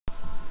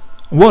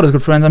What is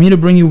good, friends? I'm here to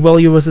bring you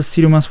Welli0u versus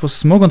Cdumas for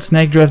Smogon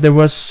Snake Draft. There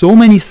were so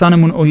many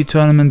Sun&Moon OU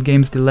tournament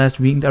games the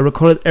last week. I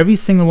recorded every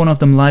single one of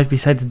them live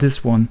besides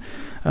this one.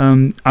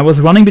 I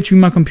was running between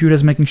my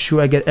computers, making sure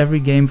I get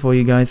every game for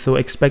you guys, so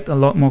expect a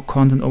lot more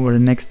content over the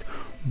next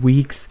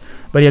weeks.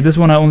 But yeah, this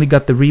one I only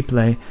got the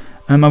replay.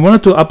 I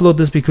wanted to upload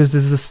this because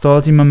this is a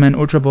stall team my man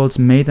Ultraballs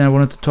made, and I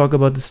wanted to talk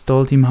about the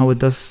stall team, how it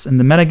does in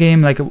the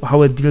metagame, like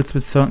how it deals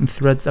with certain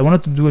threats. I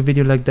wanted to do a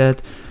video like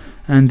that.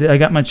 And I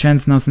got my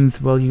chance now since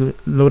Welli0u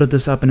loaded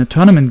this up in a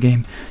tournament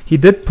game. He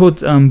did put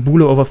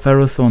Bulu over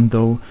Ferrothorn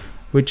though,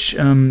 which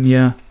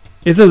yeah,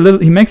 is a little.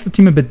 He makes the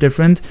team a bit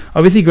different.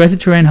 Obviously, Grassy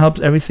Terrain helps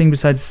everything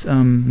besides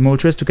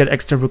Moltres to get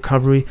extra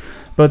recovery.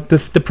 But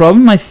the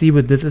problem I see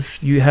with this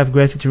is you have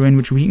Grassy Terrain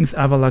which weakens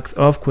Avalak's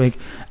Earthquake.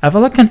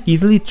 Avalak can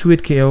easily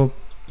 2-hit KO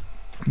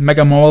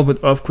Mega Morwell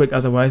with Earthquake,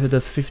 otherwise it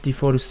does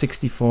 54 to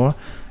 64,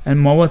 and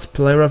Morwell's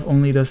Playref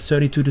only does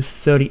 32 to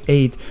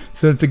 38,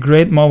 so it's a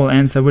great Morwell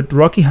answer with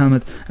Rocky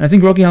Helmet, and I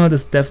think Rocky Helmet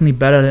is definitely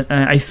better than,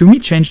 I assume he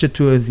changed it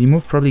to a Z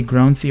move, probably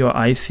Ground Z or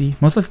Icy,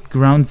 most likely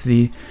Ground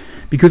Z,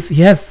 because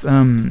he has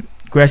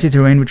Grassy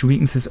Terrain which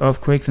weakens his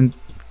Earthquakes, and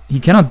he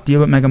cannot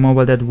deal with Mega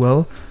Morwell that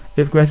well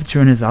if Grassy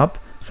Terrain is up,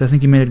 so I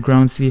think he made it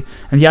Ground Z,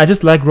 and yeah, I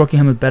just like Rocky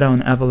Helmet better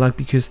on Avalak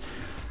because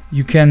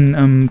you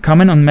can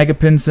come in on Mega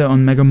Pinsir,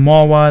 on Mega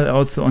Morwell,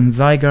 also on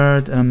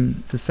Zygarde.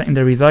 It's a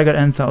secondary Zygarde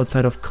answer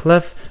outside of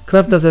Clef.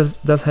 Clef does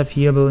have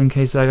healable in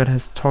case Zygarde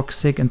has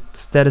Toxic and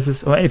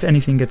statuses, or if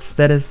anything gets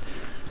status.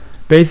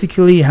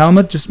 Basically,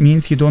 Helmet just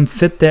means you don't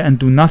sit there and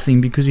do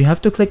nothing, because you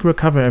have to click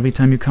Recover every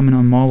time you come in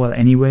on Morwell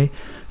anyway.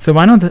 So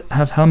why not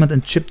have Helmet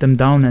and chip them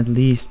down at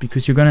least,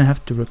 because you're gonna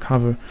have to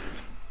recover.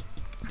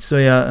 So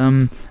yeah,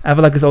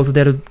 Avalak is also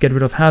there to get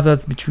rid of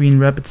hazards between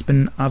Rapid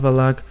Spin,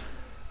 Avalak,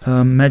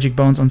 Magic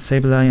Bounce on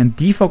Sableye, and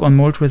Defog on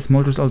Moltres.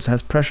 Moltres also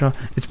has pressure.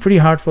 It's pretty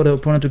hard for the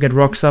opponent to get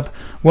rocks up.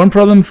 One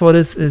problem for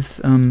this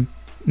is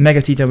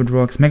Megatita with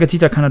rocks.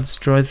 Megatita kind of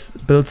destroys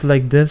builds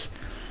like this.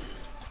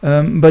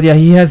 But yeah,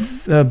 he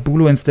has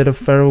Bulu instead of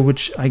Pharaoh,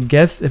 which I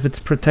guess if it's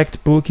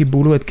Protect Bulky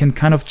Bulu, it can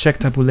kind of check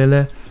Tapu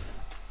Lele.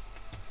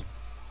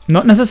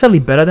 Not necessarily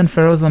better than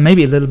Pharaoh's, or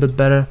maybe a little bit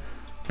better.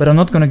 But I'm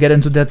not going to get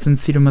into that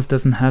since Cdumas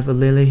doesn't have a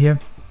Lele here.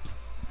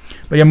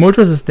 But yeah,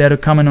 Moltres is there to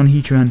come in on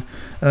Heatran.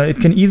 It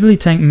can easily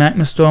tank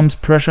Magma Storms.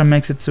 Pressure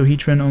makes it so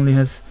Heatran only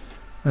has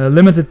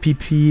limited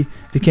PP.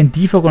 It can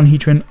defog on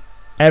Heatran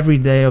every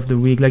day of the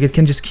week. Like, it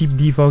can just keep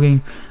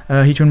defogging.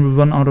 Heatran will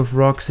run out of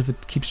rocks if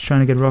it keeps trying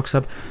to get rocks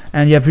up.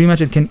 And yeah, pretty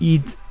much it can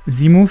eat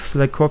Z moves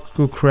like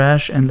Corkscrew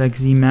Crash and like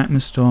Z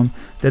Magma Storm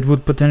that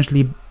would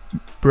potentially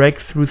break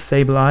through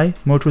Sableye.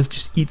 Moltres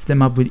just eats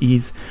them up with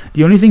ease.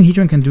 The only thing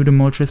Heatran can do to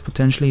Moltres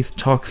potentially is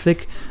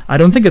Toxic. I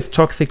don't think it's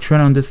Toxic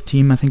Trend on this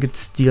team. I think it's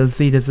Steel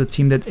Z. There's a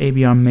team that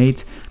ABR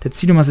made, that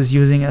Cdumas is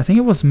using. I think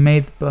it was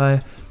made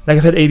by, like I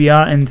said,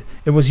 ABR, and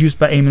it was used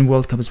by AIM in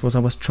World Cup is what I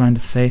was trying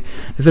to say.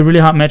 It's a really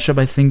hard matchup,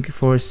 I think,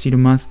 for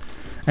Cdumas.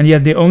 And yeah,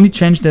 the only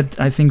change that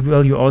I think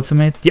Welli0u also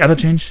made, the other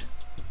change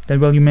that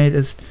Welli0u made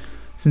is,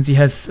 since he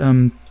has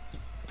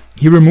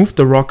he removed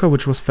the rocker,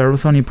 which was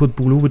Ferrothorn, he put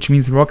Bulu, which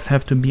means rocks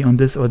have to be on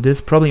this or this,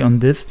 probably on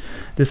this.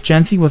 This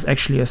Chansey was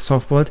actually a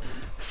Softball,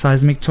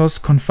 Seismic Toss,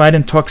 Confide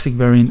and Toxic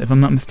variant, if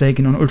I'm not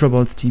mistaken, on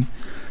Ultraballs team.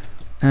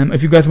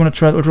 If you guys want to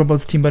try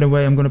Ultraballs team, by the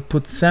way, I'm going to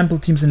put sample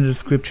teams in the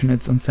description,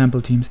 it's on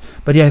sample teams.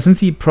 But yeah,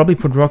 since he probably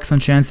put rocks on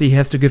Chansey, he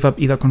has to give up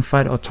either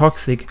Confide or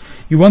Toxic.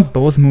 You want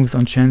both moves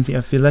on Chansey,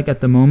 I feel like, at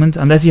the moment,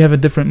 unless you have a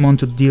different mon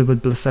to deal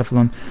with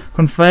Blacephalon.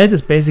 Confide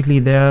is basically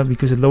there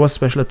because it lowers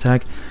special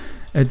attack.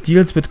 It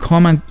deals with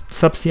Karma and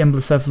Sub-CM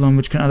Blacephalon,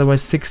 which can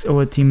otherwise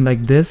 6-0 a team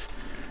like this.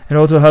 It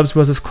also helps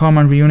versus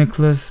Karma and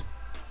Reuniclus.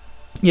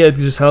 Yeah, it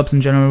just helps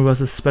in general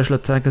versus special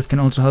attackers. Can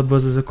also help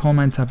versus a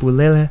Karma and Tapu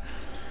Lele.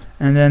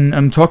 And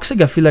then Toxic,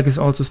 I feel like, is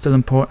also still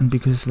important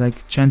because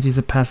like Chansey is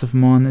a passive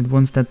mon. It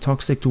wants that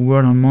Toxic to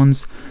word on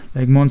mons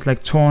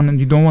like Torn,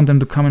 and you don't want them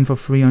to come in for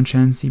free on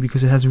Chansey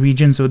because it has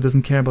regen, so it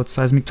doesn't care about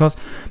Seismic Toss.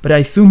 But I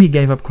assume he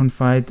gave up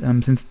Confide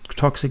since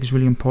Toxic is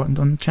really important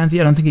on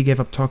Chansey. I don't think he gave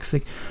up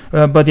Toxic.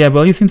 But yeah,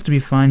 Welli0u seems to be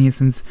fine here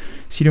since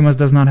Cdumas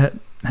does not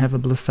have a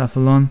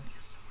Blacephalon.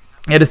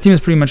 Yeah, this team is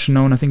pretty much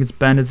known. I think it's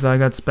Bandit,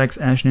 Zygarde, Specs,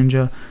 Ash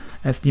Ninja,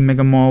 SD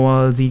Mega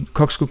Morwell, Z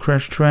Corkscrew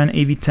Crash Tran,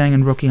 AV Tang,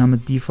 and Rocky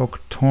Helmet Defog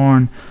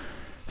Torn.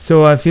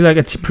 So I feel like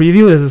a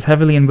preview, this is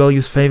heavily in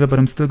Welli0u's favor, but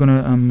I'm still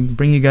gonna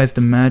bring you guys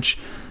the match.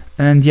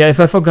 And yeah, if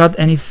I forgot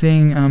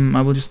anything,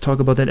 I will just talk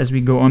about that as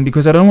we go on,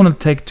 because I don't want to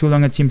take too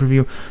long a team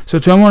preview. So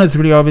turn 1, it's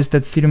really obvious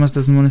that Cdumas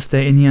doesn't want to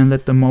stay in here and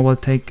let the Morwell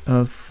take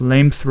a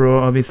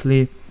Flamethrower,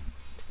 obviously.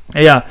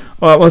 Yeah,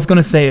 I was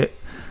gonna say,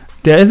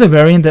 there is a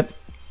variant that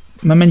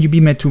my man UB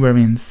made 2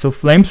 variants. So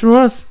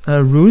Flamethrowers,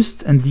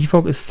 Roost, and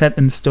Defog is set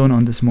in stone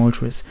on this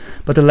Moltres.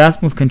 But the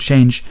last move can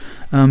change.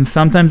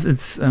 Sometimes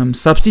it's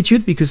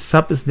Substitute, because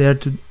Sub is there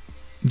to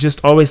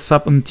just always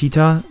sub on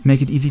Tita,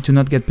 make it easy to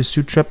not get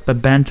Pursuit Trapped. By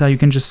Banta, you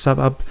can just sub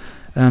up,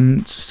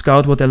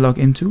 scout what they log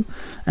into.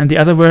 And the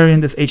other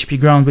variant is HP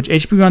Ground, which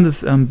HP Ground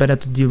is better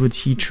to deal with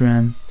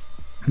Heatran.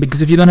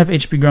 Because if you don't have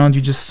HP Ground,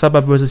 you just sub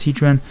up versus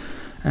Heatran.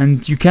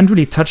 and you can't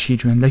really touch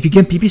Heatran. Like, you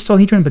can PP stall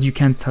Heatran, but you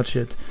can't touch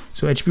it.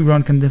 So HP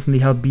Ground can definitely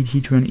help beat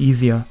Heatran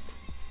easier.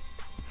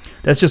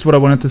 That's just what I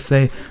wanted to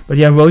say. But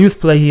yeah, Welli0u's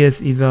play here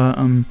is either,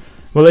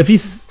 well, if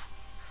he's,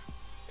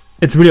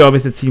 it's really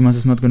obvious that Cdumas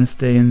is not going to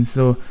stay in,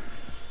 so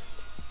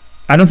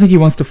I don't think he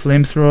wants to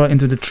flamethrower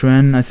into the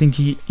Tren. I think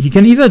he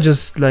can either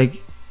just,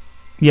 like,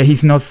 yeah,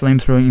 he's not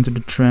flamethrowing into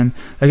the Tren.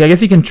 Like, I guess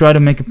he can try to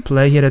make a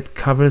play here that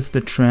covers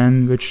the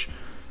Tren, which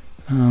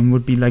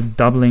would be like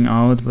doubling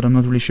out, but I'm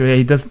not really sure. Yeah,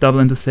 he does double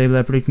into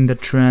Sableye, predicting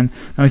that Tren.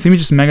 Now I think he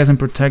just megas and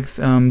protects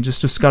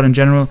just to scout in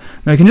general.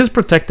 Now he can just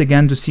protect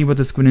again to see what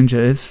this Greninja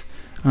is.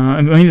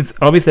 I mean, it's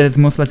obvious that it's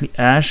most likely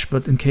Ash,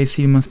 but in case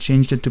he must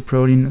changed it to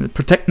Protein,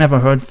 protect never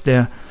hurts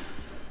there.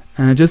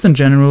 Just in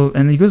general,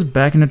 and he goes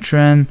back in the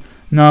Tren.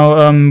 Now,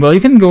 well,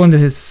 you can go into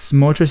his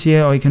Moltres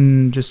here, or you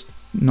can just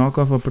knock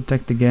off or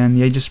protect again.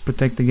 Yeah, just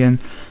protect again.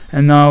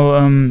 And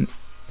now,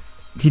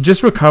 he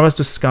just recovers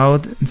to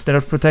Scout instead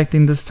of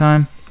protecting this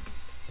time.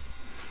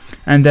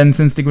 And then,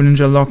 since the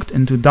Greninja locked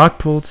into Dark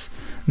Pulse,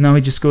 now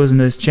he just goes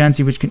into his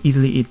Chansey, which can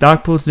easily eat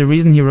Dark Pulse. The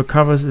reason he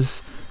recovers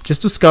is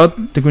just to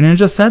scout the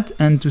Greninja set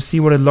and to see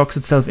what it locks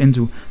itself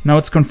into. Now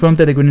it's confirmed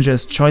that the Greninja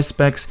has Choice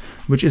Specs,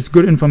 which is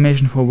good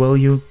information for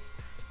Welli0u.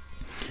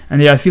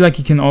 And yeah, I feel like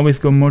he can always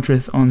go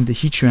Moltres on the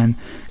Heatran.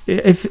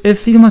 If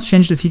Cdumas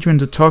changed the Heatran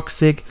to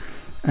Toxic,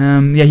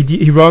 yeah,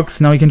 he rocks.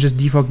 Now he can just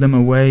defog them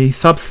away. He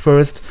subs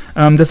first.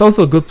 That's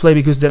also a good play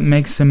because that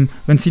makes him,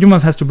 when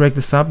Cdumas has to break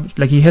the sub,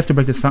 like he has to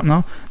break the sub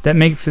now, that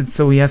makes it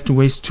so he has to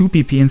waste 2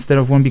 PP instead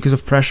of 1 because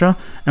of pressure.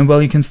 And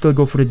well, you can still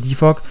go for the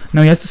defog.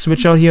 Now he has to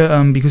switch out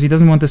here because he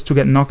doesn't want this to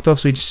get knocked off,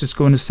 so he just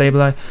go into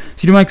Sableye.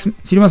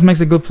 Cdumas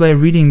makes a good play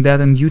reading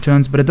that in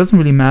U-turns, but it doesn't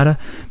really matter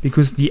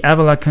because the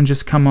Avalanche can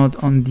just come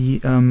out on the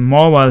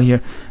Mawile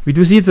here. We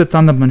do see it's a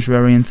Thunder Punch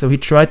variant, so he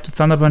tried to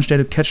Thunder Punch there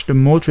to catch the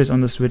Moltres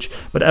on the switch,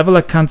 but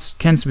Avalanche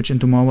can switch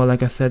into Mawile,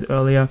 like I said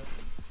earlier,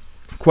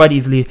 quite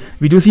easily.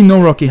 We do see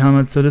no Rocky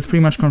Helmet, so this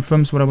pretty much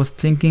confirms what I was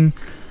thinking,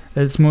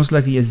 that it's most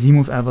likely a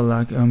Z-move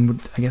Avalanche,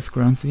 with, I guess,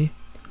 Ground Z.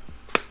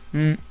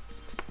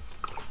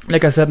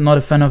 Like I said, not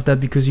a fan of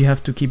that because you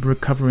have to keep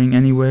recovering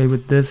anyway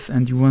with this,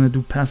 and you want to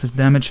do passive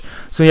damage.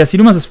 So yeah,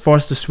 Cdumas is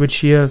forced to switch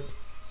here.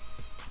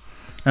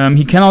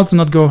 He can also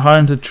not go hard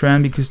into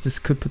Tren because this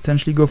could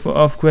potentially go for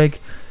Earthquake.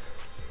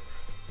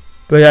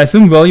 But yeah, I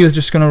think Welli0u is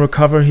just going to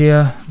recover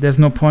here. There's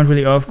no point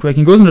really Earthquake.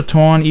 He goes into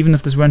Torn. Even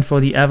if this went for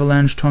the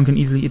Avalanche, Torn can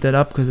easily eat that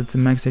up because it's a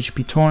max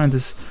HP Torn. And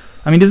this,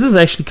 I mean, this is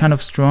actually kind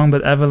of strong,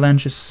 but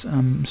Avalanche is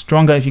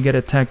stronger if you get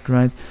attacked,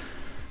 right?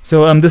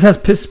 So this has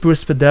Piss,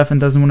 Burst, Spadef and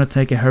doesn't want to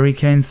take a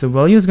Hurricane. So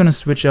Welli0u is going to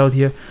switch out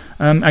here.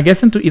 I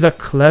guess into either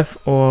Clef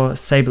or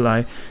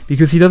Sableye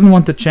because he doesn't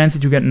want the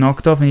Chansey to get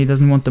knocked off and he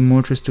doesn't want the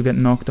Moltres to get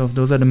knocked off.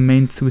 Those are the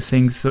main two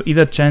things. So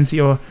either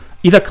Chansey or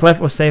either Clef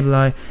or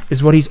Sableye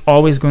is what he's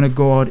always going to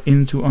go out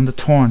into on the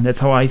Torn. That's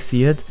how I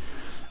see it.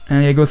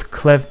 And here goes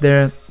Clef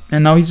there.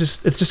 And now it's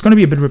just going to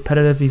be a bit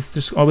repetitive. He's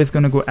just always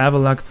going to go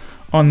Avalanche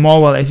on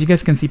Mawile. As you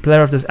guys can see,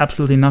 player does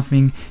absolutely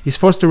nothing. He's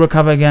forced to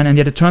recover again, and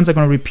yeah, the turns are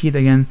going to repeat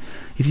again.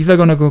 He's either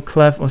going to go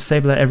Clef or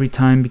Sableye every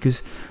time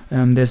because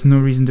there's no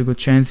reason to go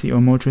Chansey or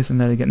Moltres and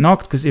let it get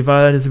knocked, because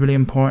Eviolite is really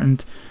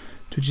important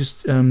to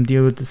just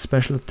deal with the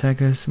special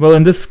attackers. Well,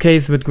 in this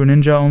case with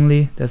Greninja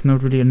only, there's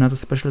not really another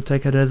special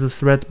attacker that is a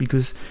threat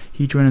because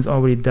Heatran is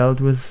already dealt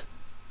with.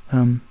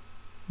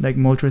 Like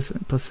Moltres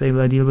plus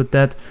Sableye deal with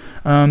that.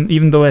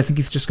 Even though I think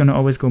he's just gonna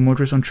always go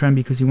Moltres on Tren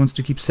because he wants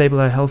to keep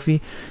Sableye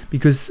healthy.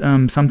 Because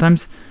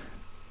sometimes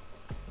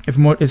if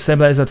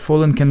Sableye is at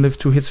full and can live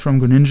 2 hits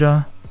from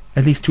Greninja,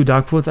 at least 2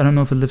 Dark Pulse, I don't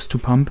know if it lives to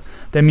Pump,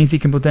 that means he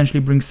can potentially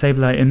bring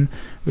Sableye in,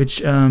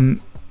 which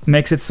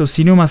makes it so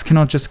Cdumas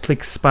cannot just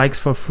click spikes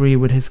for free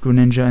with his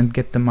Greninja and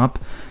get them up.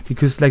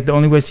 Because like the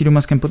only way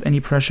Cdumas can put any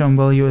pressure on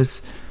Welli0u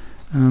is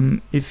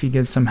if he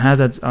gets some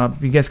hazards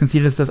up. You guys can see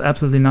this does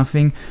absolutely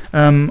nothing.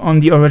 On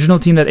the original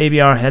team that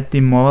ABR had,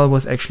 the Mawile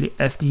was actually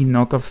SD,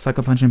 knockoff,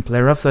 Sucker Punch, and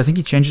Play Rough, so I think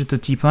he changed it to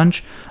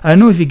T-Punch. I don't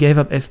know if he gave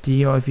up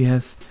SD or if he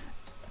has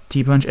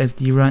T-Punch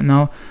SD right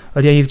now,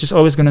 but yeah, he's just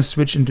always going to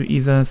switch into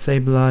either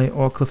Sableye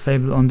or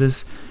Clefable on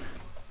this.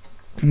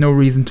 No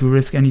reason to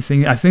risk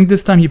anything. I think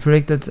this time he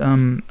predicted a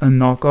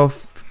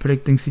knockoff,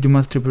 predicting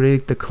Cdumas to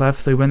predict the Clef,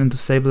 so he went into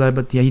Sableye,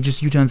 but yeah, he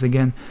just U-turns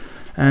again.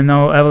 And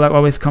now Avalanche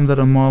always comes out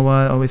on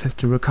Mawile, always has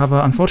to recover.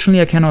 Unfortunately,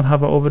 I cannot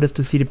hover over this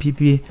to see the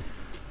PP.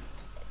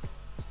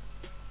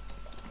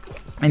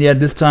 And yeah,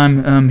 this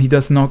time he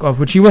does knock off,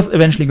 which he was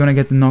eventually going to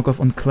get the knockoff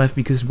on Clef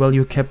because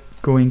Welli0u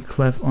kept going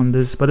Clef on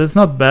this. But it's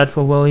not bad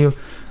for Welli0u.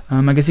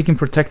 I guess he can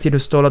protect here to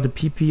stall out the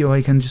PP, or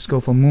he can just go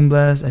for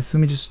Moonblast. I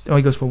assume he just... Oh,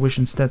 he goes for Wish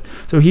instead.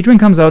 So Heatran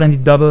comes out and he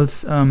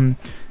doubles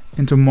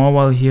into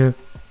Mawile here.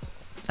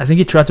 I think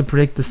he tried to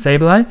predict the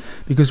Sableye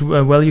because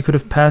Welli0u could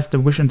have passed the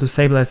Wish into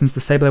Sableye since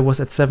the Sableye was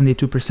at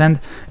 72%.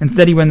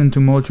 Instead he went into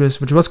Moltres,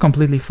 which was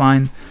completely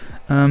fine.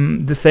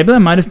 The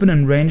Sableye might have been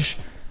in range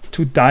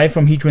to die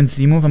from Heatran's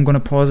Z-move. I'm gonna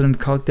pause it and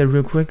calc that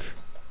real quick.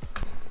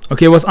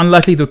 Okay, it was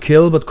unlikely to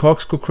kill, but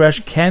Corkscrew Crash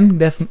can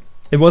definitely...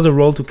 It was a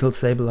roll to kill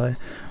Sableye.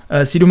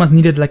 Cdumas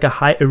needed like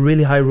a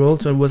really high roll,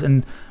 so it was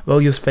in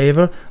Welli0u's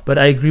favor. But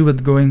I agree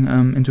with going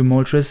into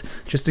Moltres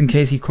just in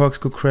case he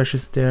Corkscrew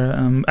crashes there.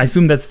 I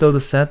assume that's still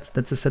the set.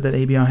 That's the set that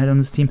ABR had on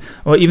his team,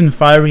 or even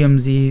Fiery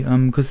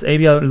MZ, because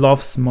ABR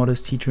loves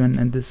Modest Heatran,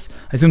 and this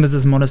I assume this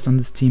is Modest on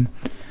this team.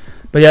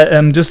 But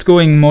yeah, just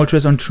going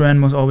Moltres on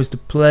Tren was always the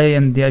play,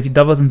 and yeah, if he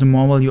doubles into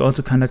Morwell, you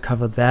also kind of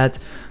cover that.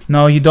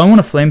 Now, you don't want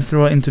a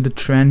Flamethrower into the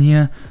Tren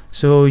here,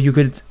 so you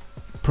could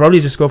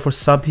probably just go for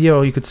sub here,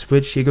 or you could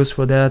switch. He goes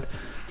for that,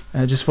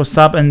 just for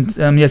sub, and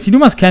yeah,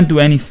 Cdumas can't do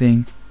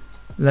anything.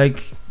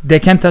 Like, they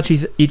can't touch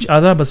each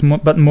other, but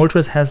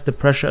Moltres has the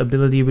pressure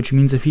ability, which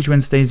means if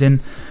Heatran stays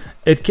in,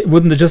 it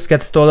wouldn't just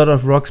get stalled out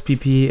of Rocks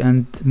PP,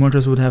 and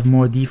Moltres would have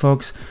more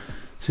defogs.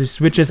 So he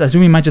switches. I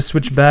assume he might just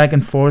switch back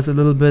and forth a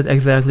little bit.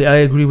 Exactly. I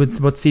agree with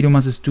what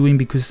Cdumas is doing,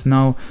 because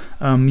now,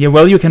 yeah,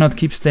 Welli0u cannot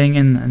keep staying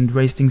in and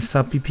wasting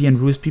sub PP and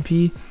Roost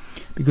PP,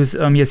 because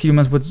yeah,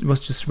 Cdumas was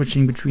just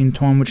switching between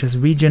Torn, which has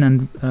Regen,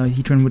 and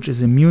Heatran, which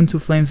is immune to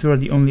Flamethrower,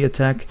 the only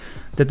attack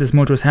that this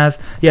Moltres has.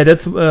 Yeah,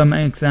 that's an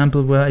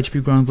example where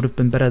HP Ground would have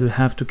been better to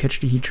have to catch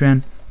the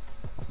Heatran.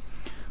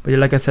 But yeah,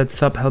 like I said,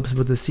 sub helps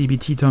with the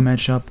CB Torn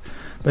matchup.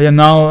 But yeah,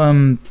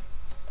 now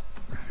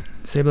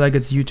Sableye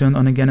gets U-turned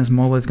on again as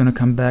Morwell is gonna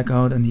come back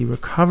out, and he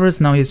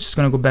recovers. Now he's just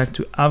gonna go back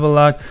to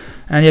Avalok,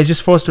 and he's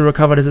just forced to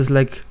recover. This is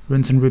like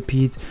rinse and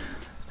repeat.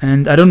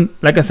 And I don't,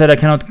 like I said, I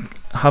cannot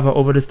hover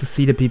over this to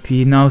see the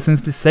PP. Now, since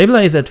the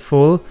Sableye is at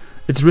full,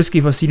 it's risky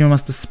for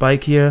Cdumas to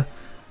spike here.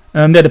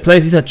 Yeah, the play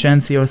is either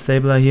Chansey or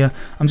Sableye here.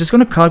 I'm just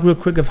gonna calc real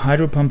quick if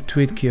Hydro Pump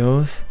tweet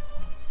KOs.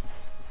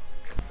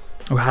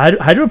 Oh,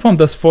 Hydro Pump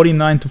does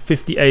 49 to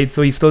 58,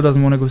 so he still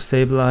doesn't want to go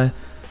Sableye.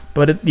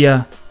 But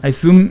yeah, I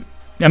assume.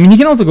 I mean, he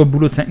can also go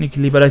Bulu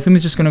technically, but I assume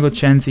he's just gonna go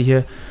Chansey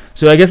here.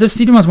 So I guess if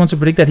Cdumas wants to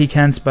predict that, he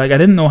can spike. I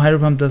didn't know Hydro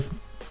Pump does.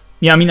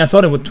 Yeah, I mean, I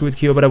thought it would tweet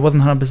KO, but I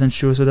wasn't 100%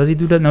 sure. So does he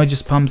do that? No, he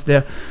just pumps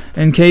there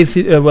in case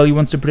well, he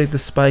wants to predict the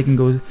spike and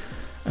go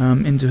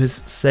into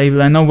his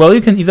Sableye. Now, well, you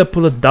can either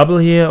pull a double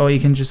here, or you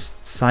can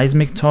just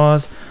Seismic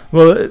Toss.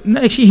 Well,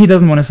 actually, he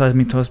doesn't want a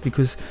Seismic Toss,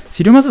 because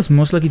Cdumas is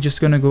most likely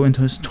just going to go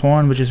into his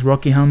Torn, which is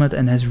Rocky Helmet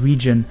and has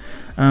Regen.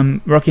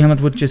 Rocky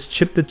Helmet would just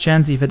chip the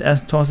Chansey if it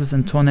S tosses,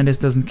 and Tornadus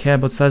doesn't care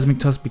about Seismic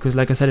Toss, because,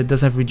 like I said, it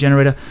does have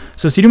Regenerator.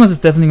 So Cdumas is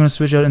definitely going to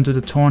switch out into the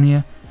Torn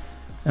here.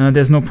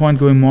 There's no point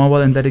going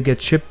Morwell and let it get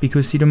chipped,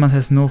 because Cdumas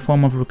has no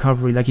form of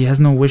recovery. Like, he has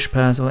no Wish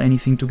Pass or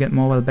anything to get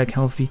Morwell back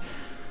healthy.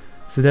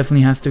 So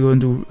definitely has to go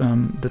into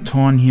the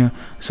Torn here.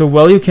 So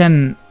Welli0u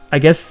can, I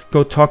guess,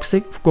 go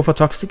for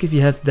Toxic if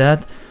he has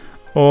that,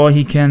 or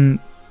he can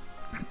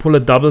pull a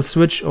double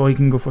switch, or he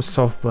can go for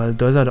Softball.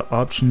 Those are the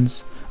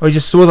options. Or he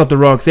just throws up the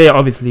rocks. Yeah,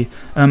 obviously.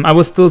 I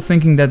was still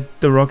thinking that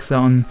the rocks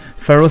are on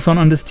Ferrothorn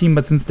on this team,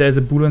 but since there is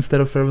a Bulu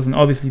instead of Ferrothorn,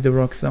 obviously the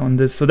rocks are on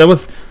this. So that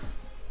was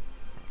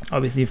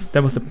obviously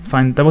that was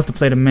the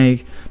play to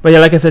make. But yeah,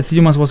 like I said,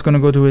 Cdumas was gonna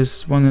go to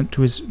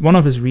one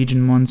of his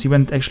Regen mons. He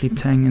went actually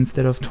Tang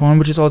instead of Torn,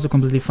 which is also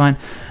completely fine.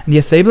 And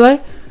yeah,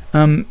 Sableye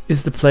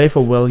is the play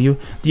for Welli0u.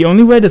 The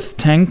only way this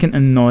Tang can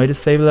annoy the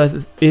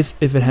Sableye is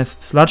if it has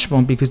Sludge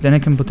Bomb, because then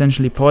it can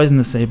potentially poison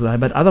the Sableye.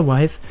 But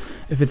otherwise,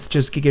 if it's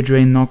just Giga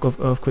Drain,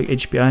 Knockoff, Earthquake,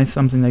 HPI,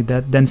 something like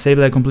that, then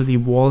Sableye completely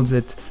walls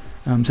it.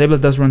 Sableye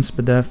does run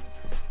Spadef,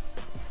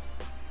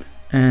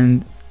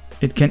 and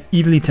it can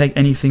easily take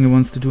anything it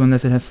wants to do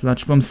unless it has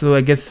Sludge Bomb. So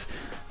I guess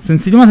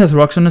since Cdumas has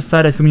rocks on his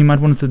side, I assume he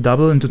might want to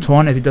double into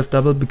Torn as he does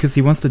double, because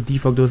he wants to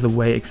defog those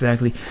away,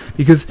 exactly.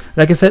 Because,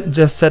 like I said,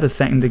 just said a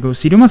second ago,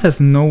 Cdumas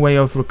has no way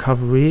of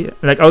recovery.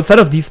 Like, outside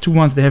of these two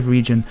ones, they have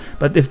Regen.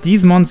 But if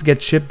these mons get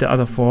chipped, the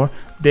other four,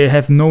 they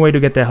have no way to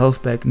get their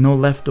health back. No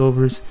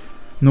leftovers,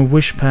 no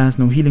Wish Pass,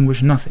 no Healing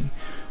Wish, nothing.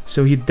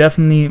 So you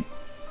definitely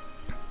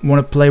want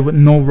to play with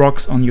no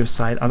rocks on your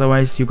side.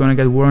 Otherwise, you're going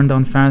to get worn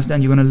down faster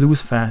and you're going to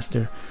lose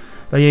faster.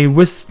 But yeah, he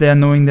whisks there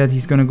knowing that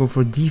he's going to go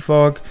for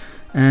Defog.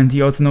 And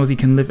he also knows he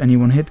can live any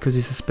one hit because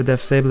he's a Spadef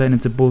Sableye and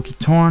it's a bulky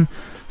Torn.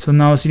 So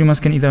now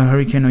Cdumas can either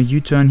Hurricane or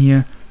U-turn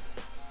here.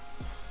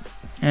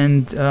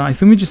 And I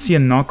assume we just see a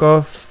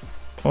knockoff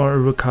or a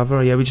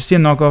recover. Yeah, we just see a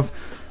knockoff.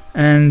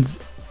 And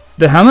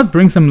the helmet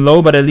brings him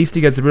low, but at least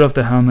he gets rid of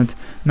the helmet.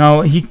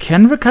 Now, he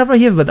can recover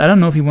here, but I don't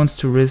know if he wants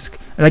to risk.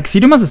 Like,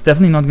 Cdumas is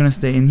definitely not going to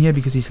stay in here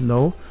because he's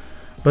low.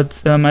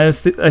 But I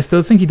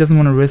still think he doesn't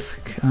want to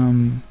risk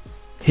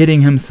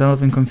hitting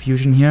himself in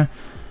confusion here.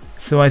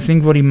 So I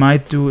think what he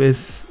might do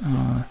is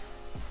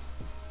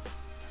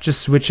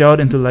just switch out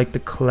into like the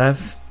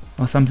Clef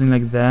or something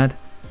like that.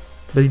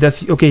 But he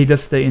does, okay, he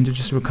does stay in to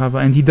just recover,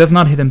 and he does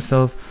not hit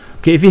himself.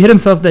 Okay, if he hit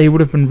himself there, he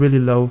would have been really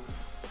low.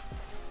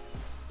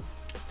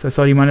 So I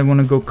thought he might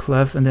want to go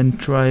Clef and then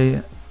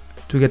try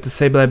to get the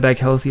Sableye back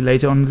healthy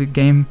later on in the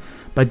game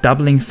by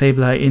doubling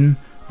Sableye in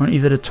on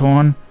either the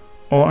Torn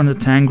or on the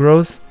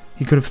Tangrowth.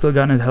 He could have still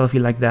gotten it healthy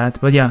like that.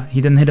 But yeah,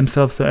 he didn't hit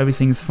himself, so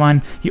everything is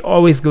fine. He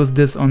always goes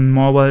this on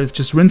Morwell. It's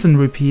just rinse and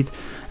repeat.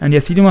 And yeah,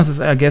 Cdumas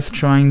is, I guess,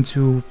 trying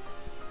to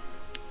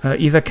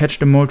either catch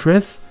the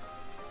Moltres,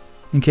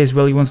 in case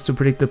Welli wants to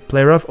predict the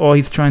play rough, or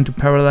he's trying to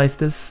paralyze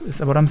this,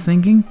 is what I'm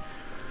thinking.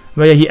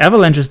 But yeah, he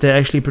avalanches there,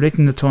 actually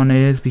predicting the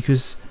Tornadoes,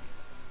 because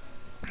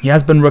He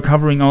has been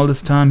recovering all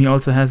this time. He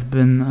also has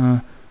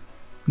been...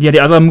 yeah, the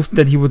other move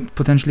that he would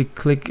potentially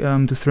click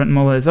to threaten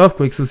mobile is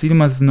Earthquake. So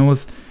Cdumas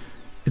knows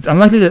it's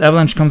unlikely that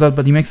Avalanche comes out,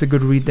 but he makes a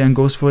good read there and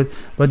goes for it.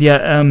 But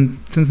yeah,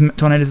 since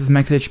Tornadus is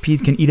max HP,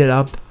 it can eat it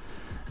up.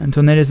 And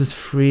Tornadus is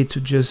free to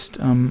just,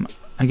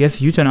 I guess,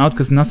 U-turn out,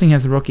 because nothing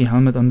has Rocky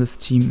Helmet on this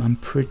team, I'm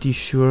pretty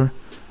sure.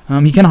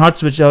 He can hard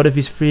switch out if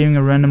he's freeing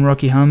a random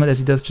Rocky Helmet, as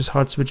he does just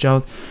hard switch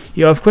out.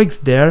 He Earthquake's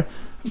there,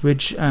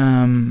 which he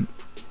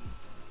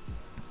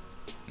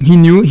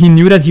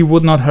knew that he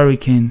would not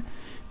Hurricane,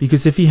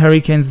 because if he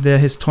Hurricanes there,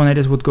 his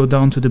Tornadus would go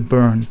down to the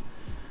burn.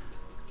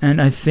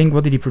 And I think,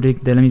 what did he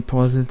predict there? Let me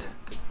pause it.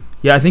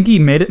 Yeah, I think he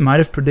might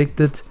have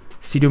predicted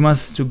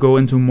Cdumas to go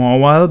into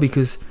Mawile,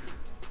 because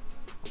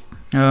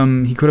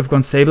he could have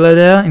gone Sableye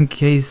there in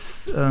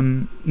case,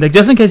 like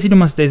just in case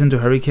Cdumas stays into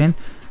Hurricane.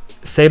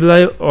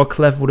 Sableye or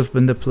Clef would have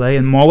been the play,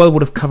 and Mawile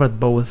would have covered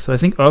both. So I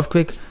think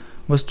Earthquake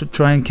was to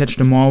try and catch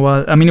the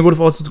Mawile. I mean, it would have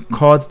also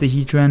caught the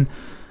Heatran,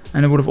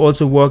 and it would have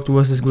also worked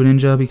versus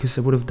Greninja, because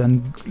it would have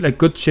done like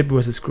good chip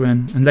versus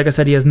Gren. And like I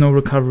said, he has no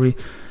recovery.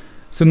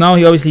 So now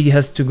he obviously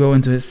has to go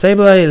into his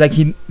Sableye. Like,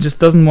 he just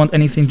doesn't want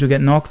anything to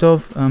get knocked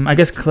off. I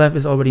guess Clef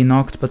is already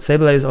knocked, but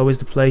Sableye is always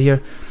the play here.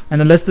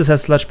 And unless this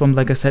has Sludge Bomb,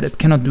 like I said, it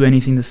cannot do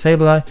anything to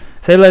Sableye.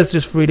 Sableye is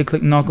just free to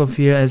click knockoff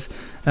here, as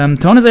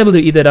Torn is able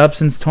to eat it up.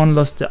 Since Torn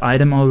lost the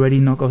item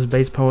already, knockoff's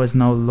base power is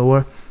now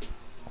lower.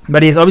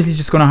 But he's obviously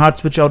just gonna hard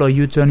switch out or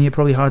U-turn here,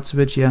 probably hard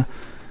switch, yeah.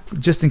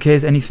 Just in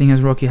case anything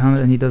has Rocky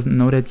Helmet and he doesn't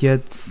know that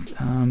yet.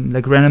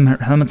 Like random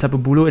Helmet Tapu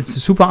Bulu, it's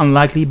super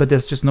unlikely, but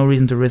there's just no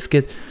reason to risk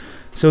it.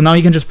 So now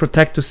he can just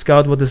protect to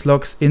scout what this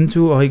locks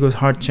into, or he goes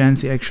hard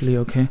Chansey actually,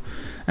 okay.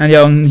 And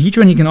yeah, on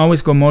Heatran he can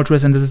always go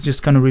Moltres, and this is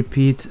just gonna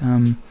repeat.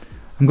 I'm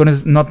gonna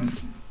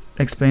not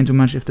explain too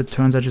much if the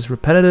turns are just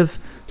repetitive.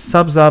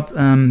 Subs up,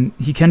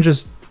 he can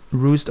just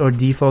Roost or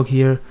Defog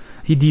here.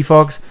 He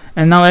defogs,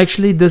 and now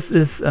actually this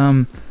is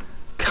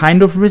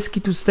kind of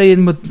risky to stay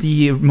in with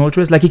the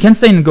Moltres. Like, he can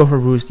stay in and go for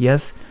Roost,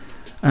 yes.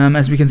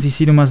 As we can see,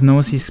 Cdumas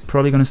knows he's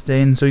probably gonna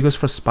stay in, so he goes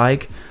for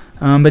Spike.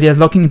 But yeah,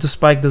 locking into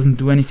Spike doesn't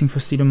do anything for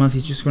Cdumas.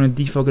 He's just gonna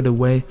defog it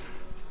away.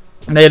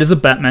 And yeah, it is a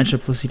bad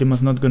matchup for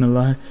Cdumas, not gonna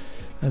lie.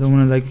 I don't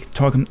wanna like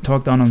talk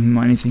down on him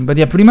or anything. But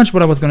yeah, pretty much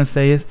what I was gonna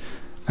say is,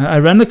 I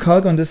ran the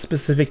calc on this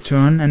specific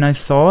turn, and I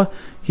saw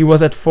he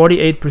was at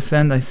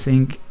 48%, I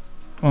think,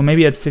 or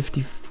maybe at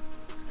 50.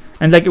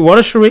 And like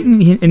Water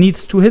Shuriken, it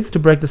needs 2 hits to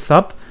break the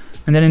sub,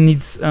 and then it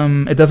needs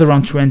it does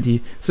around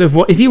 20. So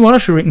if he Water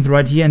Shurikens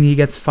right here and he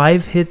gets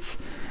 5 hits,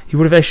 he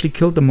would have actually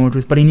killed the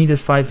Moltres, but he needed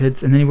 5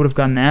 hits, and then he would have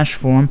gotten Ash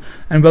form,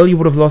 and well, you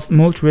would have lost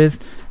Moltres,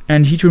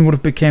 and Heatran would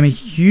have become a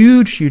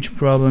huge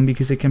problem,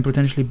 because it can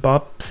potentially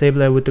bop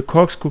Sableye with the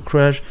Corkscrew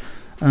Crash,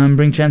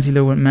 bring Chansey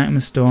low with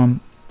Magma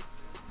Storm.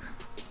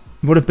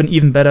 Would have been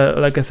even better,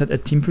 like I said,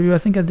 at Team Preview. I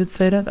think I did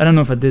say that. I don't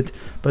know if I did,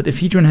 but if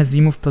Heatran has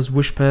Z-Move plus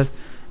Wish Path,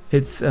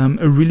 it's a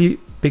really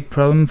big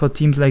problem for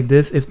teams like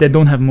this if they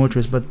don't have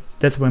Moltres, but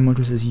that's why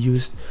Moltres is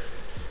used.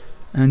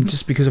 And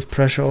just because of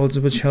pressure also,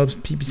 which helps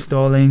PP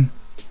stalling.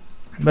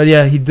 But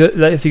yeah, he did,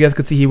 like, as you guys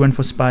could see, he went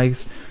for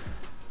Spikes.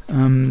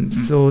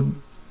 So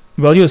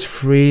Welli0u is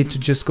free to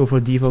just go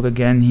for Defog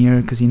again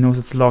here, because he knows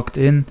it's locked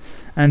in.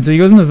 And so he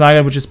goes into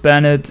Zygarde, which is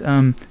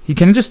banned. He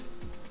can just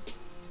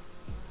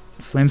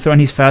Flamethrower,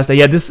 and he's faster.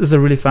 Yeah, this is a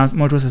really fast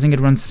Moltres. I think it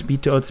runs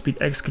speed to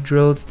outspeed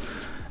Excadrills.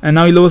 And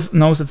now he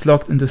knows it's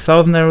locked into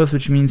 1000 arrows,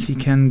 which means he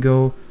can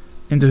go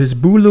into his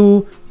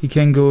Bulu, he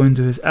can go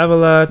into his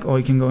Avalak, or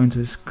he can go into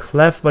his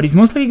Clef, but he's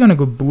most likely gonna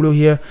go Bulu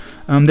here.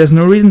 There's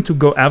no reason to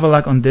go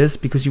Avalak on this,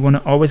 because you want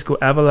to always go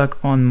Avalak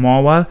on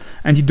Mawile,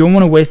 and you don't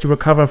want to waste your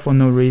recover for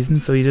no reason,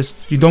 so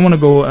you don't want to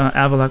go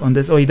Avalak on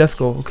this. Oh, he does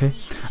go, okay.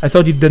 I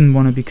thought you didn't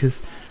want to,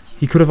 because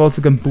he could have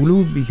also gone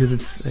Bulu, because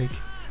it's like,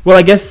 well,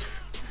 I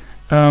guess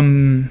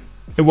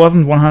it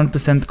wasn't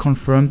 100%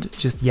 confirmed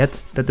just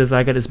yet that the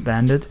Zygarde is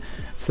banded,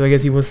 so I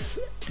guess he was,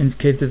 in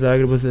case the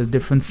Zygarde was a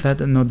different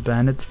set and not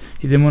banded,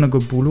 he didn't want to go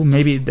Bulu.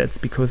 Maybe that's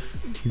because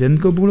he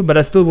didn't go Bulu, but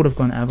I still would have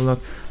gone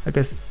Avalok. I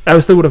guess I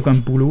still would have gone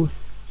Bulu,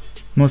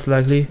 most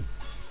likely.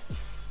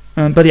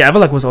 But yeah,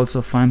 Avalok was also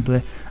a fine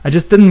play. I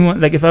just didn't want,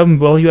 like, if I'm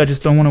Welli0u, I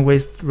just don't want to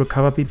waste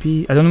recover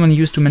PP. I don't want to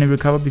use too many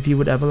recover PP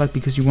with Avalok,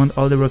 because you want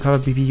all the recover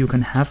PP you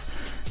can have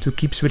to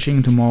keep switching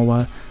into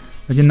Mawile.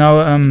 But you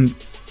know,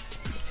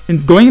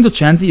 going into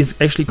Chansey is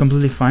actually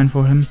completely fine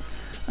for him.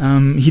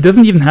 He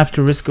doesn't even have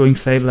to risk going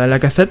Sableye.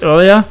 Like I said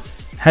earlier,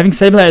 having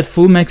Sableye at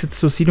full makes it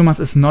so Cdumas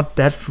is not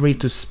that free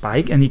to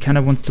spike, and he kind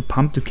of wants to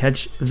pump to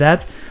catch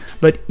that.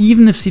 But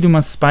even if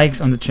Cdumas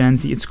spikes on the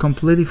Chansey, it's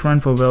completely fine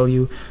for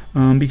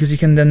Welli0u, because he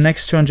can then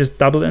next turn just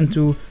double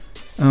into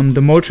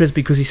the Moltres,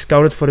 because he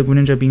scouted for the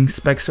Greninja being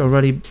specs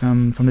already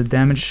from the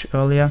damage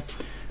earlier.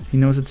 He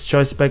knows it's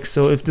choice specs,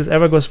 so if this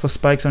ever goes for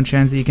spikes on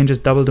Chansey, he can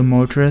just double the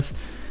Moltres.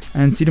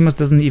 And Cdumas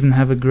doesn't even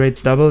have a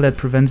great double that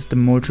prevents the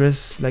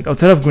Moltres. Like,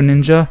 outside of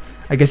Greninja,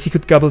 I guess he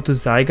could double to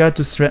Zygarde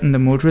to threaten the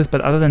Moltres,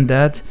 but other than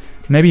that,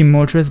 maybe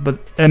Moltres, but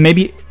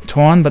maybe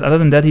Torn, but other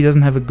than that, he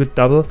doesn't have a good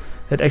double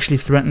that actually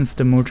threatens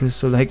the Moltres.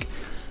 So like,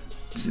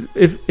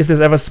 if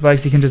there's ever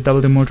spikes, he can just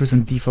double the Moltres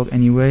and defog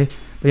anyway.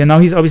 But yeah, now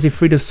he's obviously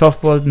free to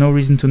softball. No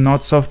reason to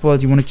not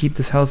softball. You want to keep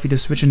this healthy to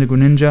switch into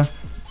Greninja.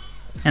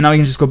 And now he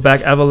can just go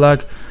back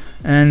Everluck.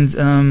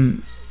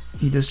 And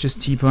he does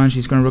just T-Punch.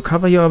 He's going to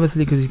recover here,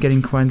 obviously, because he's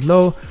getting quite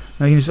low.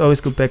 Now you can just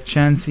always go back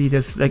Chansey.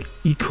 There's like,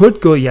 he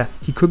could go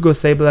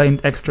Sableye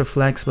and extra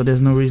flex, but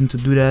there's no reason to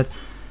do that.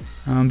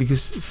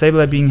 Because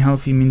Sableye being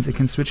healthy means it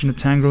can switch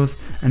into Tangrowth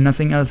and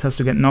nothing else has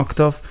to get knocked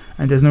off,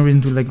 and there's no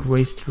reason to like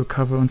waste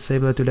recover on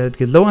Sableye to let it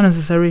get low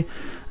unnecessary.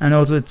 And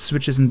also it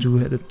switches into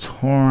the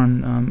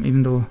Torn,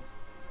 even though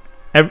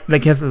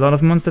like he has a lot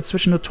of mons that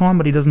switch into Torn,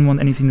 but he doesn't want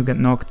anything to get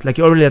knocked. Like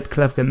he already let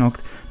Clef get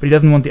knocked, but he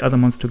doesn't want the other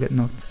mons to get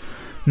knocked.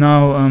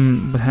 Now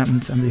what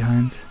happened? I'm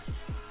behind.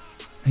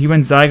 He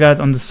went Zygarde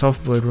on the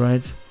softball,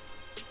 right?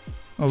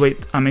 Oh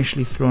wait, I'm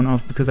actually thrown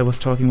off because I was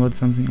talking about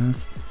something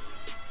else.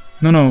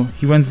 No,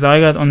 he went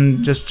Zygarde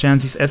on just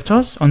Chansey's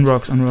S-Toss? On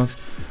rocks.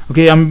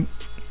 Okay,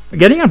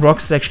 getting at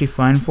rocks is actually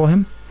fine for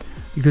him,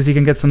 because he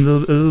can get a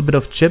little bit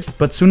of chip,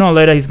 but sooner or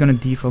later he's gonna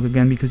defog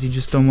again, because you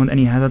just don't want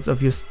any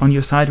hazards on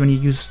your side when you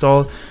use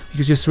stall,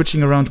 because you're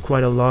switching around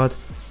quite a lot.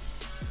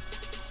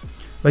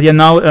 But yeah,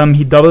 now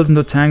he doubles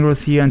into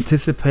Tangrowth here,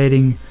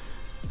 anticipating,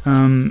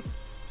 I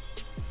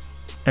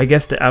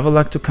guess, the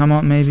Everluck to come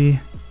out maybe,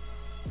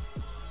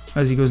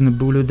 as he goes into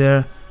Bulu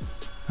there.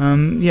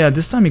 Yeah,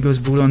 this time he goes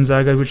Bulu on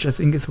Zygarde, which I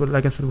think is what,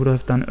 like I said, would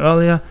have done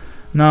earlier.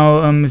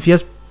 Now, if he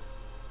has...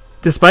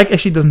 The Spike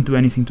actually doesn't do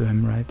anything to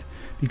him, right?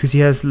 Because he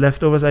has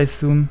leftovers, I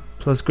assume,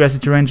 plus Grassy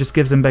Terrain just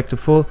gives him back to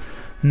full.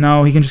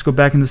 Now he can just go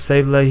back into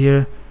Sableye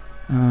here.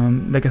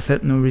 Like I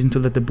said, no reason to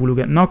let the Bulu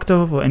get knocked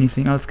off or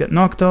anything else get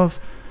knocked off.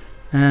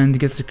 And he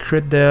gets the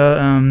crit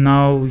there.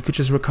 Now we could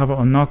just recover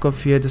or knock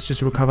off here.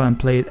 Just recover and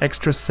play it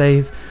extra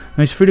safe.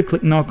 Now he's free to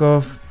click knock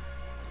off.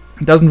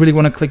 Doesn't really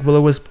want to click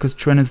Will-O-Wisp because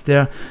Tren is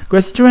there.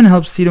 Grassy Terrain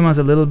helps Cdumas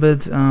a little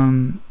bit.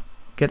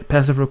 Get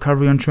passive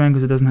recovery on Tren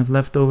because it doesn't have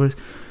leftovers.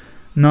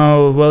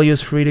 Now Welli0u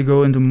is free to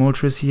go into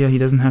Moltres here. He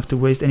doesn't have to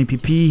waste any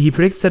PP. He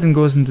predicts that and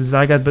goes into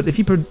Zygarde, but if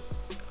he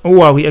oh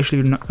wow, he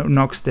actually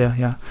knocks there,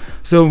 yeah.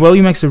 So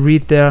Welli0u makes a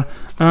read there.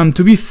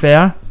 To be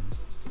fair,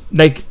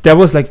 like that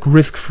was like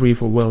risk-free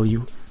for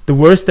Welli0u. The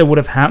worst that would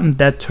have happened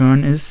that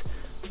turn is,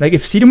 like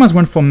if Cdumas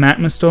went for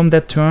Magma Storm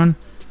that turn,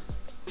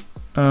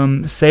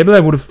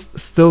 Sableye would have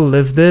still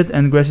lived it,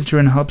 and Grassy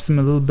Terrain helps him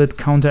a little bit,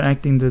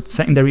 counteracting the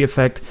secondary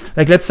effect.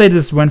 Like let's say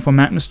this went for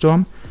Magma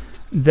Storm,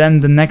 then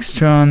the next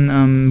turn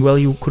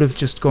Welli0u could have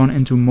just gone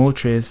into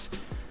Moltres,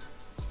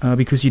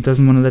 because he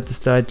doesn't want to let this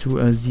die to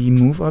a Z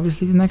move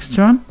obviously the next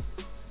turn.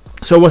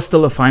 So it was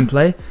still a fine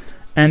play,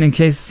 and in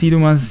case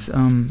Cdumas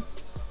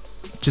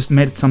just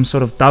made some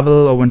sort of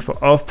double or went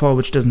for off power,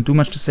 which doesn't do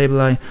much to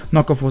Sableye,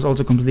 knockoff was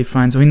also completely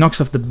fine. So he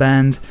knocks off the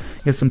band,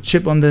 gets some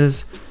chip on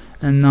this,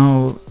 and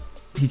now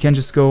he can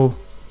just go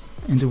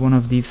into one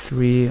of these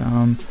three.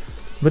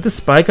 With the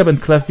Spike Up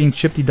and Clef being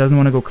chipped, he doesn't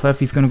want to go Clef,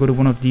 he's going to go to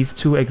one of these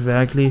two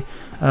exactly.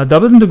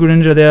 Doubles into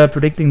Greninja there,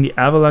 predicting the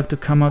Everluck to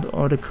come out,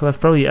 or the Clef,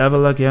 probably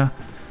Everluck, yeah.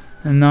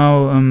 And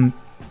now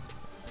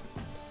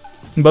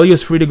Welli0u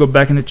is free to go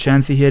back into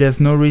Chansey here.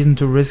 There's no reason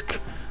to risk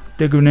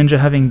the Greninja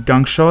having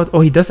Gunk Shot.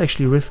 Oh, he does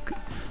actually risk...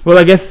 Well,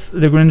 I guess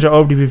the Greninja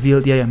already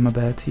revealed... Yeah, my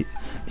bad.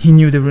 He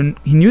knew the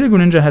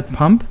Greninja had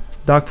Pump,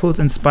 Dark Pulse,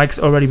 and Spikes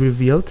already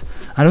revealed.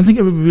 I don't think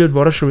it revealed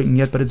Water Shuriken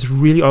yet, but it's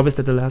really obvious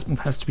that the last move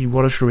has to be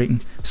Water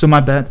Shuriken. So my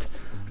bad.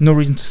 No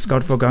reason to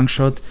scout for Gunk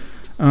Shot.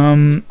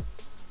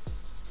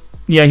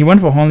 Yeah, he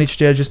went for Horn Leech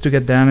there just to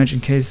get damage in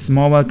case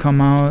Mawile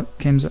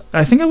comes.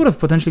 I think I would have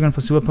potentially gone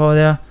for Superpower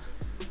there,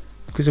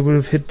 because it would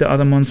have hit the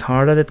other mons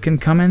harder that can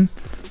come in.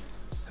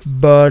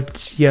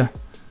 But yeah,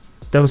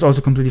 that was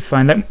also completely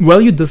fine. Like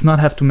Welli0u does not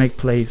have to make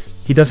plays.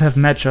 He does have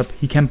matchup.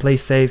 He can play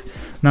safe.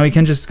 Now he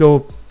can just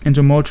go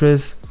into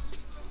Moltres.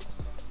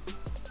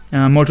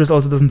 Moltres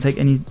also doesn't take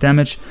any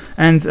damage,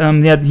 and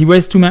yeah, he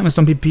wastes 2 Magma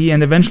Storm PP,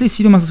 and eventually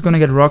Cdumas is gonna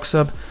get Rocks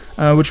up,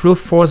 which will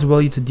force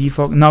Welli0u to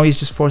defog. Now he's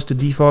just forced to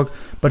defog,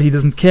 but he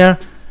doesn't care,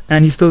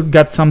 and he still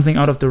got something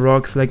out of the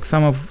rocks. Like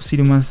some of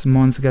Cdumas'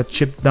 mons got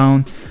chipped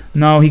down.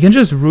 Now he can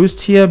just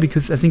Roost here,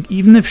 because I think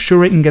even if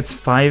Shuriken gets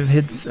 5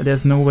 hits,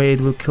 there's no way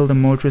it will kill the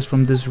Moltres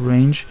from this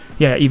range.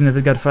 Yeah, even if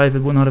it got 5,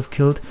 it would not have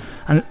killed.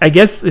 And I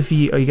guess if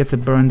he gets a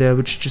burn there,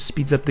 which just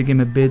speeds up the game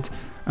a bit.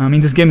 I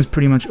mean, this game is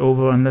pretty much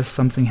over unless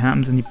something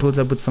happens and he pulls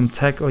up with some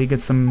tech or he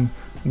gets some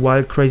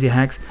wild crazy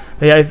hacks.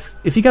 But yeah,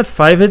 if he got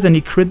 5 hits and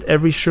he crit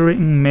every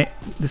Shuriken,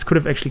 this could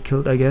have actually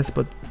killed, I guess,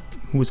 but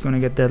who's gonna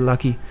get that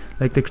lucky?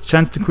 Like the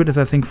chance to crit is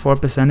I think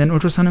 4% in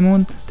Ultra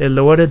Sun&Moon. They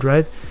lowered it,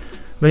 right?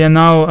 But yeah,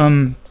 now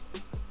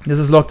this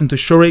is locked into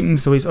Shuriken,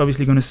 so he's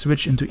obviously gonna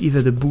switch into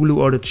either the Bulu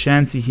or the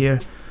Chansey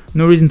here.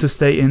 No reason to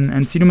stay in,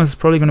 and Cdumas is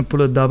probably gonna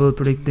pull a double,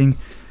 predicting.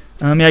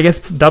 Yeah, I guess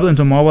double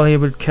into Mawile here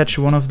will catch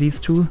one of these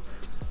two.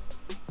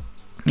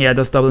 Yeah, it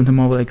does double into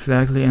Mawile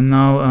exactly, and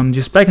now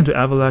just back into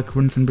Everluck,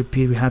 rinse and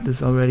repeat. We had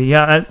this already.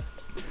 Yeah,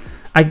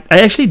 I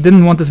actually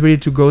didn't want this really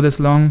to go this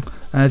long,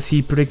 as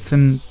he predicts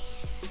him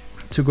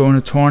to go on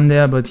a Torn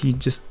there, but he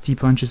just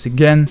T-punches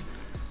again.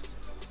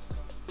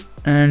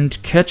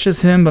 and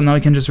catches him, but now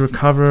he can just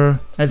recover,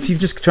 as he's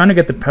just trying to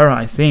get the para,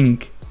 I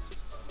think.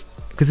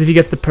 Because if he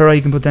gets the para,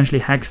 he can potentially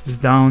hex this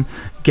down.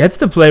 Gets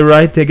the play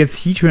right there,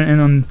 gets Heatran in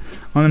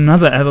on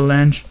another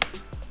avalanche.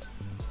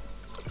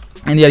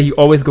 And yeah, he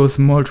always goes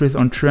Moltres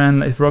on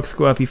Tren. If rocks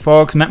go up, he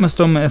fogs. Magma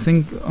Storm, I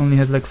think, only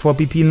has like 4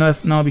 PP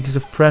left now because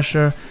of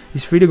pressure.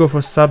 He's free to go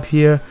for sub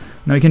here.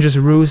 Now he can just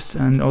roost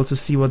and also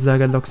see what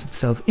Zygarde locks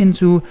itself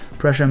into.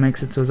 Pressure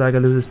makes it so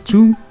Zygarde loses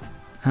 2.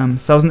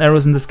 1000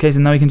 arrows in this case,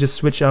 and now he can just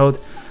switch out.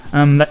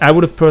 Like I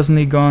would have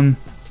personally gone...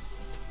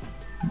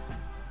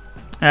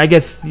 I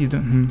guess you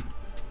don't...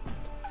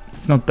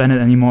 It's not Bennett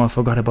anymore, I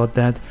forgot about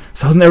that.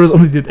 1000 arrows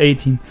only did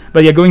 18.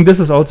 But yeah, going this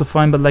is also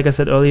fine, but like I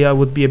said earlier, I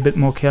would be a bit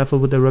more careful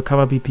with the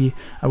recover PP.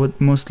 I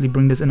would mostly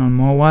bring this in on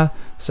Mawile,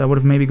 so I would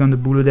have maybe gone the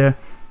Bulu there.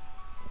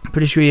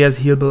 Pretty sure he has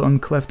Heal Bell on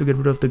Clef to get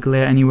rid of the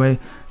Glare anyway.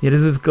 Yeah,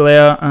 this is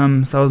Glare,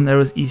 1000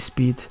 arrows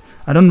E-Speed.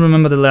 I don't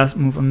remember the last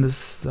move on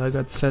this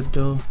Zygarde set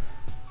though.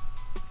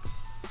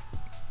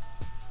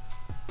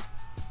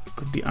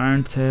 Could be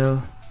Iron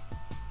Tail.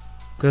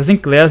 Because I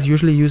think Glare is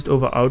usually used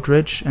over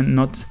Outrage and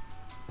not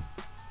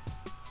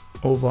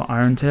over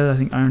Iron Tail. I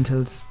think Iron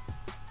Tail is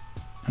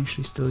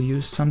actually still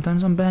used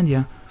sometimes on band,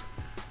 yeah.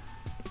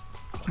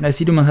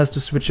 Cdumas has to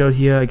switch out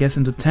here, I guess,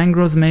 into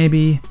Tangrowth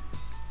maybe.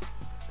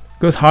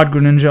 Goes Hard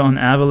Greninja on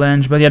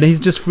Avalanche, but yeah, he's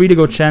just free to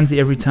go Chansey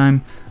every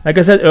time. Like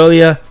I said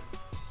earlier,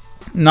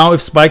 now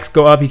if spikes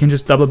go up, he can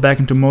just double back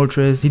into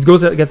Moltres. He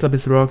gets up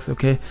his rocks,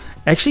 okay.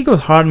 Actually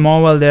goes hard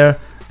Mawile there,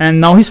 and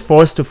now he's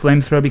forced to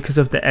Flamethrower because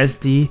of the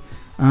SD.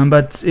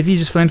 But if he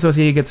just Flamethrows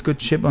here, he gets good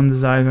chip on the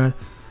Zygarde.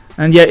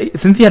 And yeah,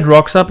 since he had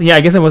rocks up, yeah,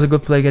 I guess it was a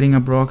good play getting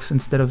up rocks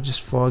instead of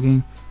just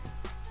fogging.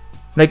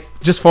 Like,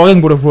 just fogging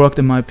would have worked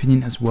in my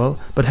opinion as well.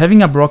 But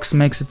having up rocks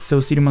makes it so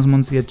Cdumas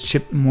wants to get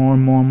chipped more.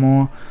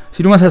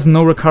 Cdumas has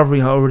no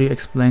recovery, I already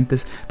explained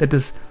this. That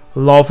is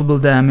laughable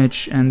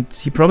damage, and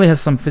he probably has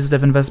some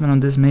Fizz-Def investment on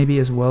this maybe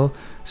as well.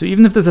 So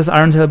even if this has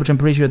Iron Tail, which I'm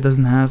pretty sure it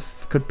doesn't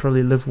have, could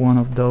probably live one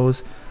of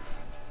those.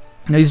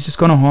 Now he's just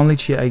gonna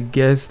Hornleech here, I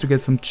guess, to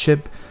get some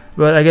chip.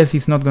 But I guess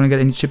he's not gonna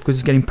get any chip because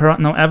he's getting Parrot.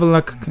 Now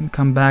Avalok can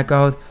come back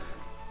out.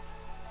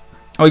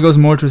 Oh, he goes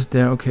Moltres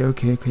there.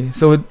 Okay.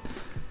 So it...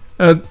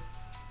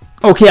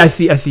 okay, I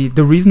see.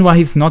 The reason why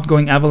he's not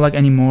going Avalok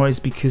anymore is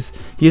because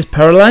he is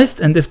paralyzed,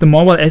 and if the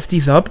Mawile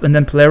SD's up and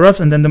then play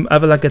roughs and then the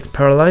Avalok gets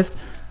paralyzed,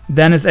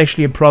 then it's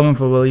actually a problem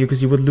for Welli0u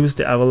because you would lose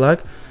the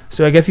Avalok.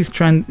 So I guess he's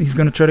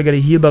gonna try to get a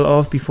Heal Bell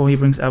off before he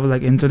brings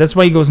Avalok in. So that's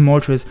why he goes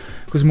Moltres,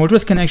 because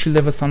Moltres can actually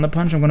live a Thunder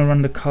Punch. I'm gonna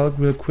run the Calc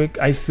real quick.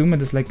 I assume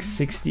it is like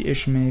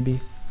 60-ish maybe.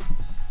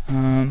 Yeah,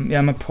 I'm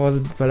gonna pause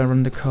it while I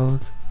run the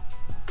Calc.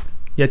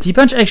 Yeah,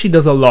 T-Punch actually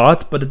does a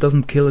lot, but it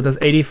doesn't kill. It does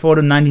 84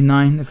 to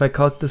 99 if I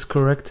calc this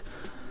correct.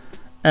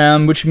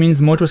 Which means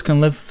Moltres can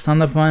live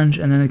Thunder Punch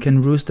and then it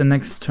can roost the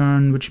next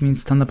turn, which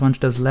means Thunder Punch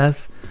does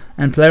less.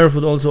 And Player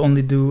would also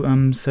only do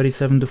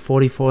 37 to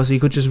 44, so you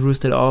could just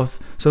roost it off.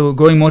 So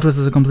going Moltres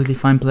is a completely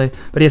fine play.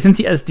 But yeah, since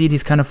he SD'd,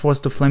 he's kind of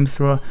forced to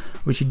Flamethrower,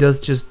 which he does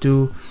just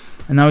do.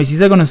 And now he's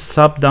either gonna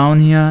sub down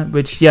here,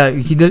 which yeah,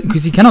 he did,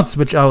 because he cannot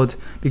switch out.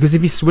 Because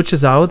if he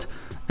switches out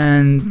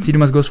and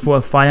Cdumas goes for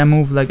a fire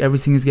move, like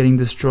everything is getting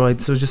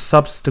destroyed. So just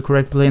subs the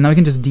correct play. Now he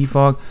can just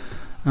defog.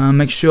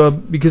 Make sure,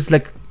 because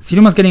like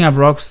Cdumas getting up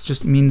rocks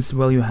just means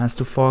Welli0u has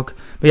to fog.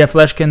 But yeah,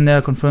 Flash Cannon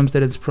there confirms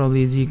that it's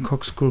probably easy.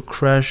 Corkscrew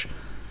Crash,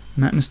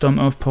 Magma Storm,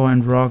 Earth Power,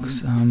 and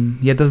rocks.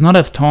 Yeah, it does not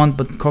have Taunt,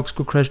 but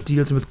Corkscrew Crash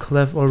deals with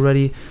Clef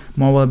already.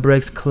 Mawile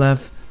breaks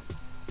Clef.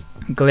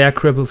 Glare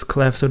cripples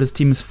Clef, so this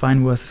team is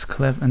fine versus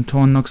Clef, and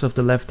Taunt knocks off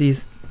the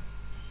lefties.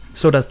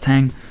 So does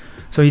Tang.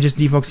 So he just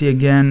defogs here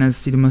again as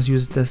Cdumas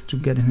uses this to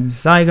get in his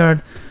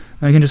Zygarde.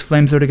 Now you can just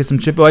Flamethrower to get some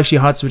chip. Oh, actually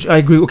Hard Switch. I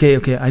agree.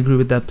 Okay, I agree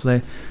with that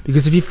play.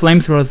 Because if he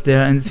Flamethrowers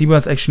there, and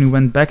Cdumas actually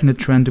went back in the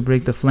trend to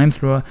break the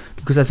Flamethrower,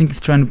 because I think he's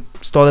trying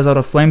to stall us out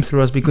of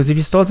Flamethrowers, because if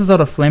he stalls us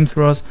out of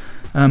Flamethrowers,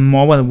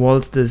 Mawile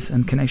walls this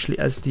and can actually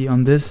SD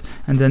on this,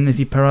 and then if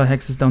he Para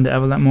hexes down the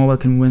Avalok, Mawile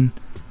can win.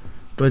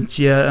 But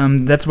yeah,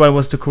 that's why it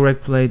was the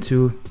correct play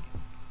to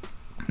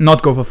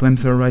not go for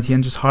Flamethrower right here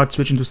and just Hard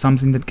Switch into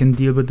something that can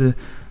deal with the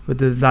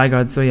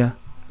Zygarde. So yeah,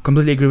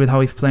 completely agree with how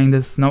he's playing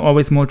this. Now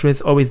always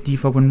Moltres, always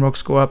defog when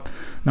rocks go up.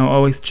 Now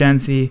always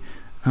Chansey.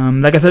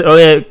 Like I said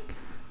earlier,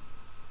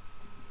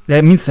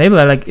 I mean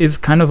Sableye like is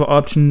kind of an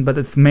option, but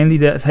it's mainly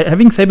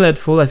having Sableye at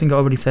full. I think I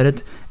already said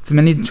it. It's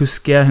mainly to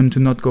scare him to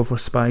not go for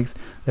spikes.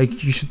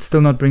 Like you should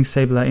still not bring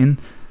Sableye in.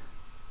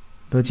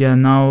 But yeah,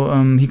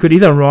 now he could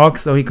either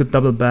rocks or he could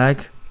double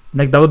back.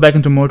 Like double back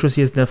into Moltres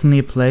here is definitely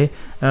a play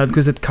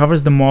because it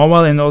covers the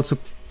Mawile, and also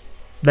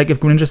like if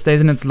Greninja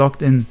stays in, it's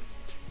locked in.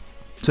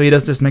 So he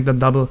does just make that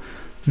double.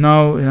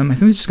 Now I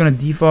think he's just gonna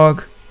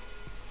defog,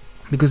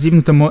 because even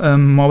if the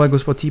Mawile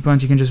goes for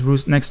T-Punch, he can just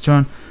roost next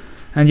turn.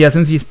 And yeah,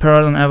 since he's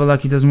parallel on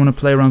Avalok, he doesn't want to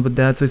play around with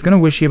that, so he's gonna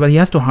wish here, but he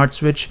has to Hard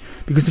Switch,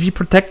 because if he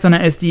protects on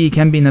an SD, he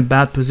can be in a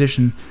bad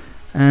position.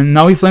 And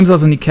now he flames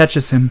out and he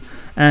catches him,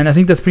 and I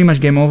think that's pretty much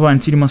game over, and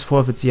Cdumas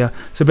forfeits. Yeah,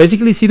 so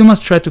basically Cdumas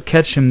tried to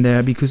catch him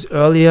there, because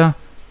earlier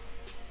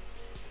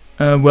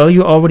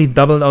Welli0u already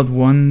doubled out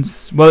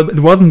once. Well, it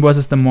wasn't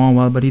versus the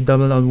Mawile, but he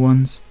doubled out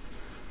once.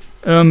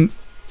 I'm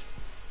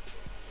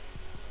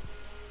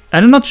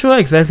not sure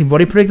exactly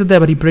what he predicted there,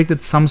 but he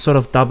predicted some sort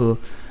of double.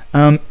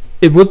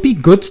 It would be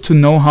good to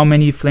know how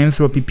many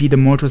Flamethrower PP the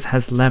Moltres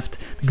has left,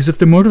 because if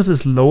the Moltres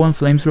is low on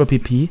Flamethrower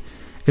PP,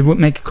 it would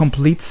make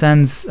complete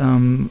sense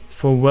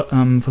for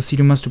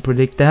Cdumas to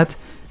predict that,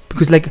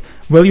 because like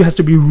Welli0u has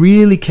to be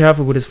really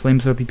careful with his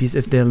Flamethrower PPs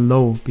if they're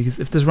low, because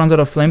if this runs out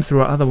of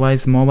Flamethrower,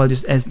 otherwise Mobile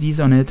just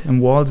SDs on it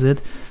and walls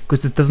it,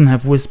 because this doesn't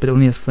have Wisp, it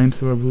only has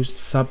Flamethrower, Boost,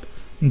 Sub,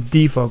 and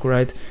Defog,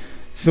 right?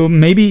 So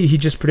maybe he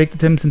just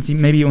predicted him, since he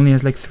maybe only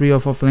has like 3 or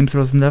 4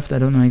 Flamethrowers left, I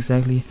don't know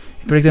exactly.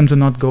 He predicted him to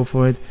not go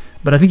for it,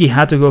 but I think he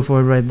had to go for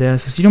it right there.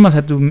 So Cdumas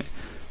had to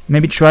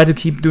maybe try to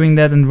keep doing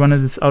that and run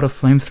it out of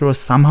Flamethrower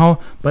somehow,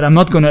 but I'm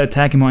not going to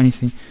attack him or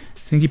anything. I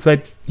think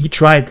he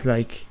tried,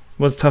 like, it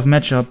was a tough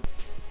matchup.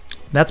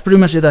 That's pretty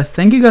much it. I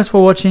thank you guys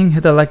for watching.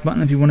 Hit that like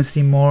button if you want to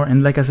see more,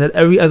 and like I said,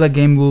 every other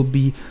game will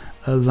be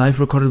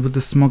live recorded with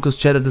the Smokers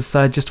chat at the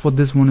side. Just for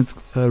this one, it's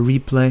a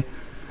replay.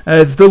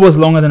 It still was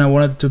longer than I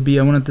wanted it to be.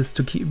 I wanted this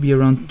to be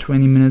around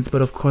 20 minutes,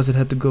 but of course it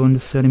had to go in the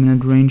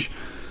 30-minute range.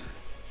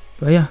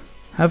 But yeah,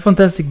 have a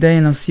fantastic day,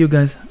 and I'll see you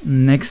guys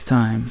next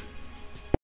time.